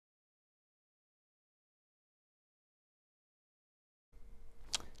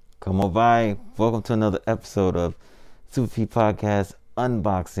Come on by. Welcome to another episode of Super P Podcast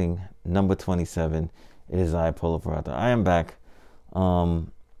Unboxing number 27. It is I, Polo. I am back.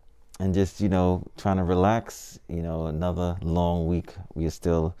 And just, trying to relax. Another long week. We are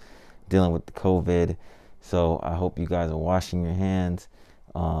still dealing with the COVID. So I hope you guys are washing your hands.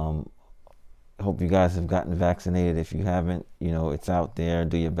 Hope you guys have gotten vaccinated. If you haven't, it's out there.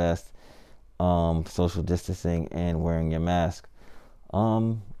 Do your best. Social distancing and wearing your mask.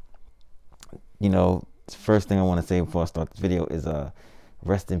 First thing I want to say before I start this video is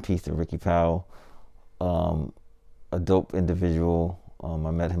rest in peace to Ricky Powell. A dope individual. I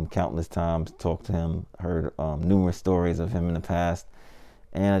met him countless times, talked to him, heard numerous stories of him in the past.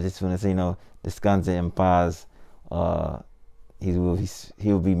 And I just want to say, descanse en paz. He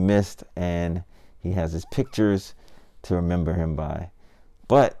will be missed, and he has his pictures to remember him by.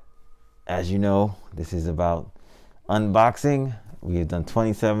 But as you know, this is about unboxing. We have done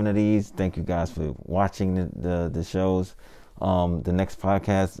 27 of these. Thank you guys for watching the shows. The next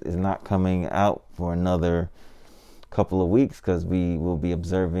podcast is not coming out for another couple of weeks because we will be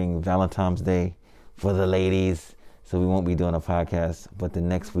observing Valentine's Day for the ladies. So we won't be doing a podcast. But the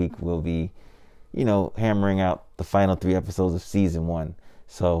next week we'll be, hammering out the final 3 episodes of season 1.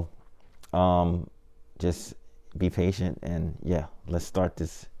 So just be patient. And yeah, let's start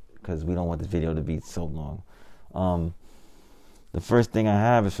this because we don't want this video to be so long. The first thing I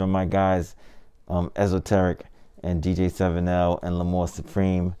have is from my guys, Esoteric and DJ7L and L'Amour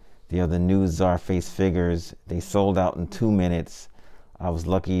Supreme. They are the new Czarface figures. They sold out in 2 minutes. I was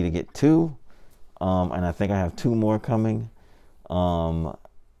lucky to get 2, and I think I have 2 more coming.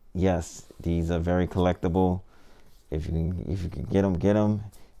 Yes, these are very collectible. If you can get them, get them.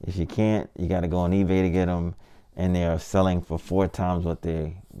 If you can't, you got to go on eBay to get them, and they are selling for 4 times what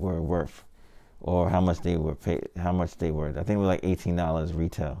they were worth. Or how much they were paid, I think it was like $18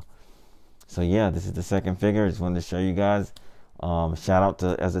 retail. So yeah, this is the second figure. Just wanted to show you guys. Shout out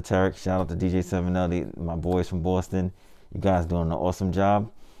to Esoteric, shout out to DJ7L, my boys from Boston. You guys doing an awesome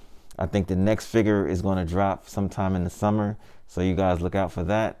job. I think the next figure is going to drop sometime in the summer, so you guys look out for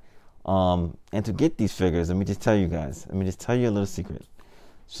that. And to get these figures, let me just tell you guys. Let me just tell you a little secret.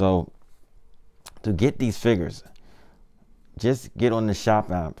 So to get these figures, just get on the shop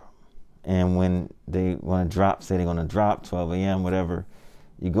app. And when they want to drop, say they're going to drop 12 a.m., whatever,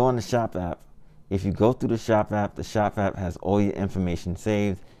 you go on the shop app. If you go through the shop app has all your information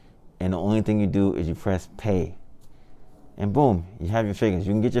saved. And the only thing you do is you press pay. And boom, you have your figures.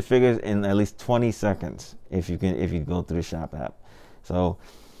 You can get your figures in at least 20 seconds if you go through the shop app. So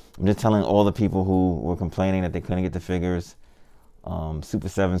I'm just telling all the people who were complaining that they couldn't get the figures. Super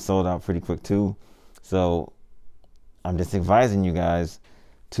 7 sold out pretty quick too. So I'm just advising you guys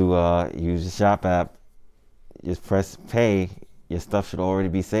to use the shop app. Just press pay. Your stuff should already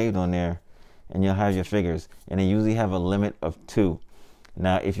be saved on there, and you'll have your figures. And they usually have a limit of 2.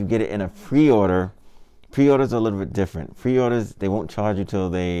 Now, if you get it in a pre-order, pre-orders are a little bit different. Pre-orders, they won't charge you till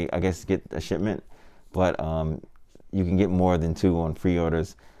they, I guess, get a shipment, but you can get more than 2 on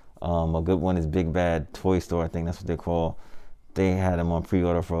pre-orders. A good one is Big Bad Toy Store, I think that's what they call. They had them on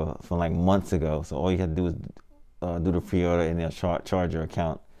pre-order for like months ago, so all you have to do is do the pre-order and they'll charge your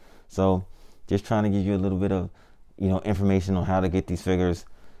account. So just trying to give you a little bit of information on how to get these figures.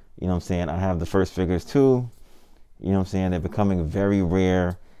 I have the first figures too. They're becoming very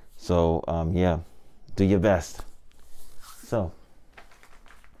rare. So yeah, do your best. So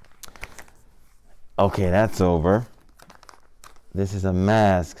okay, that's over. This is a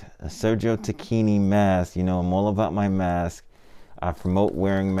mask, a Sergio Tacchini mask. I'm all about my mask. I promote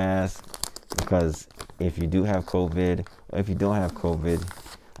wearing masks because if you do have COVID, or if you don't have COVID,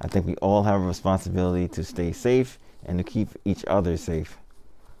 I think we all have a responsibility to stay safe and to keep each other safe.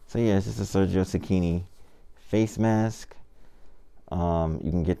 So yeah, it's just a Sergio Tacchini face mask. You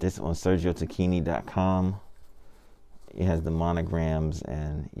can get this on SergioTacchini.com. It has the monograms,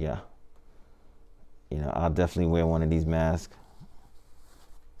 and yeah, I'll definitely wear one of these masks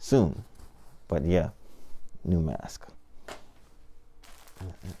soon. But yeah, new mask.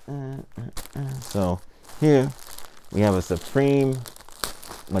 So here we have a Supreme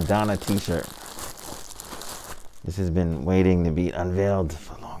Madonna t-shirt. This has been waiting to be unveiled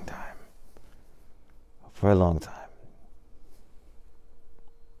for a long time.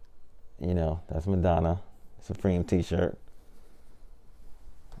 That's Madonna Supreme t-shirt.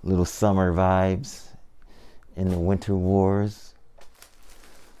 Little summer vibes in the winter wars.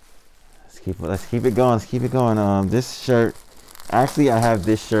 Let's keep it going. This shirt, actually I have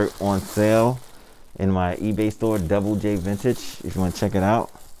this shirt on sale in my eBay store, Double J Vintage, if you want to check it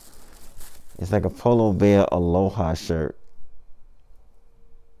out. It's like a Polo Bear Aloha shirt.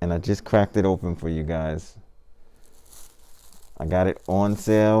 and I just cracked it open for you guys. I got it on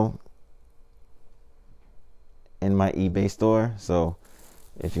sale in my eBay store, so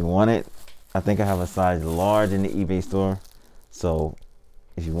if you want it, I think I have a size large in the eBay store, so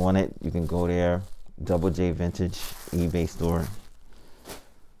if you want it, you can go there. Double J Vintage eBay store.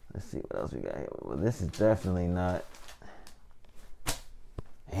 Let's see what else we got here. Well, this is definitely not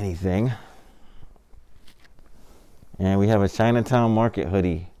anything. And we have a Chinatown Market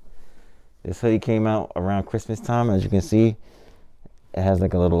hoodie. This hoodie came out around Christmas time. As you can see, it has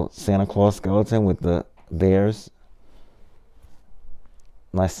like a little Santa Claus skeleton with the bears.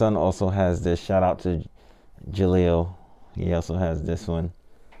 My son also has this. Shout out to Jaleel. He also has this one.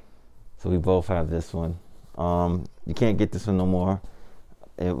 So we both have this one. You can't get this one no more.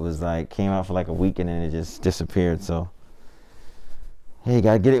 It was like, came out for like a week and then it just disappeared. So, hey, you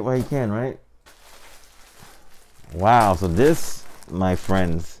gotta get it while you can, right? Wow, so this, my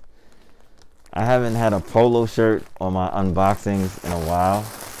friends, I haven't had a Polo shirt on my unboxings in a while.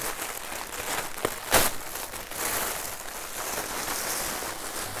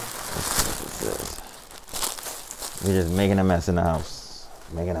 We're just making a mess in the house.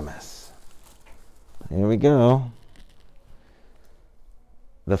 Making a mess. Here we go.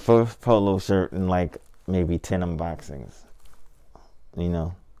 The first Polo shirt in like maybe 10 unboxings. You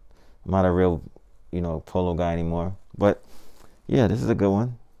know, I'm not a real, Polo guy anymore. But yeah, this is a good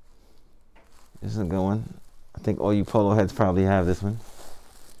one. This is a good one. I think all you Polo heads probably have this one.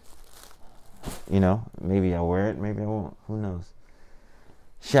 Maybe I'll wear it, maybe I won't. Who knows?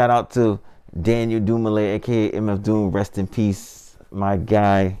 Shout out to Daniel Dumoulin, aka MF Doom. Rest in peace, my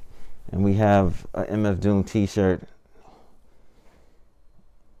guy. And we have a MF Doom t-shirt.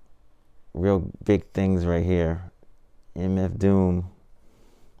 Real big things right here. MF Doom.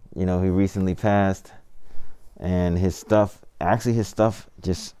 He recently passed. And his stuff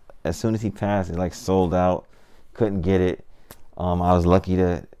just, as soon as he passed, it like sold out. Couldn't get it. I was lucky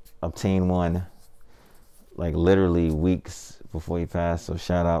to obtain one like literally weeks before he passed. So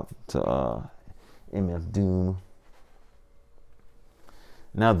shout out to MF Doom.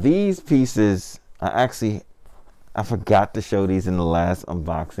 Now these pieces, I forgot to show these in the last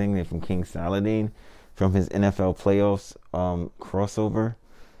unboxing. They're from King Saladin, from his NFL playoffs crossover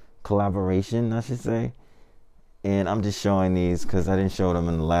collaboration, I should say. And I'm just showing these because I didn't show them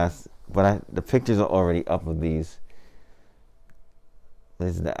in the last, but the pictures are already up of these.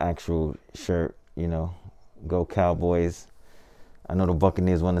 This is the actual shirt, Go Cowboys. I know the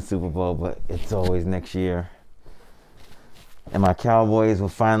Buccaneers won the Super Bowl, but it's always next year. And my Cowboys will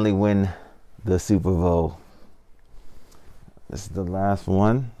finally win the Super Bowl. This is the last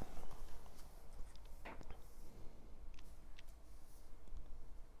one.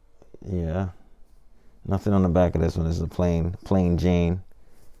 Yeah. Nothing on the back of this one. This is a plain Jane.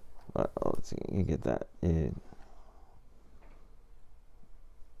 Let's see. You get that. Yeah.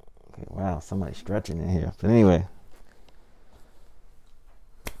 Okay, wow. Somebody's stretching in here. But anyway.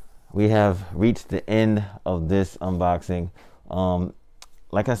 We have reached the end of this unboxing.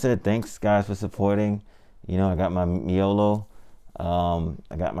 Like I said, thanks guys for supporting. I got my Miolo.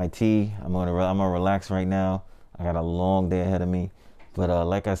 I got my tea. I'm gonna relax right now. I got a long day ahead of me. But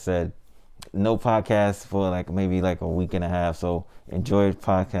like I said, no podcast for maybe a week and a half. So enjoy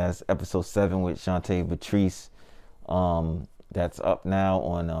podcast episode 7 with Shantae Patrice. That's up now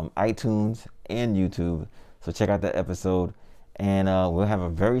on iTunes and YouTube. So check out that episode. And we'll have a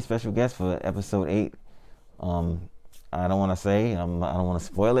very special guest for episode 8. I don't want to say, I don't want to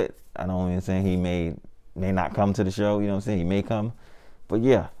spoil it. I don't even say he may not come to the show. You know what I'm saying? He may come. But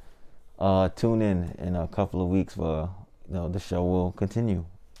yeah, tune in a couple of weeks for, the show will continue.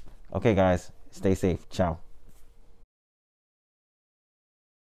 Okay, guys, stay safe. Ciao.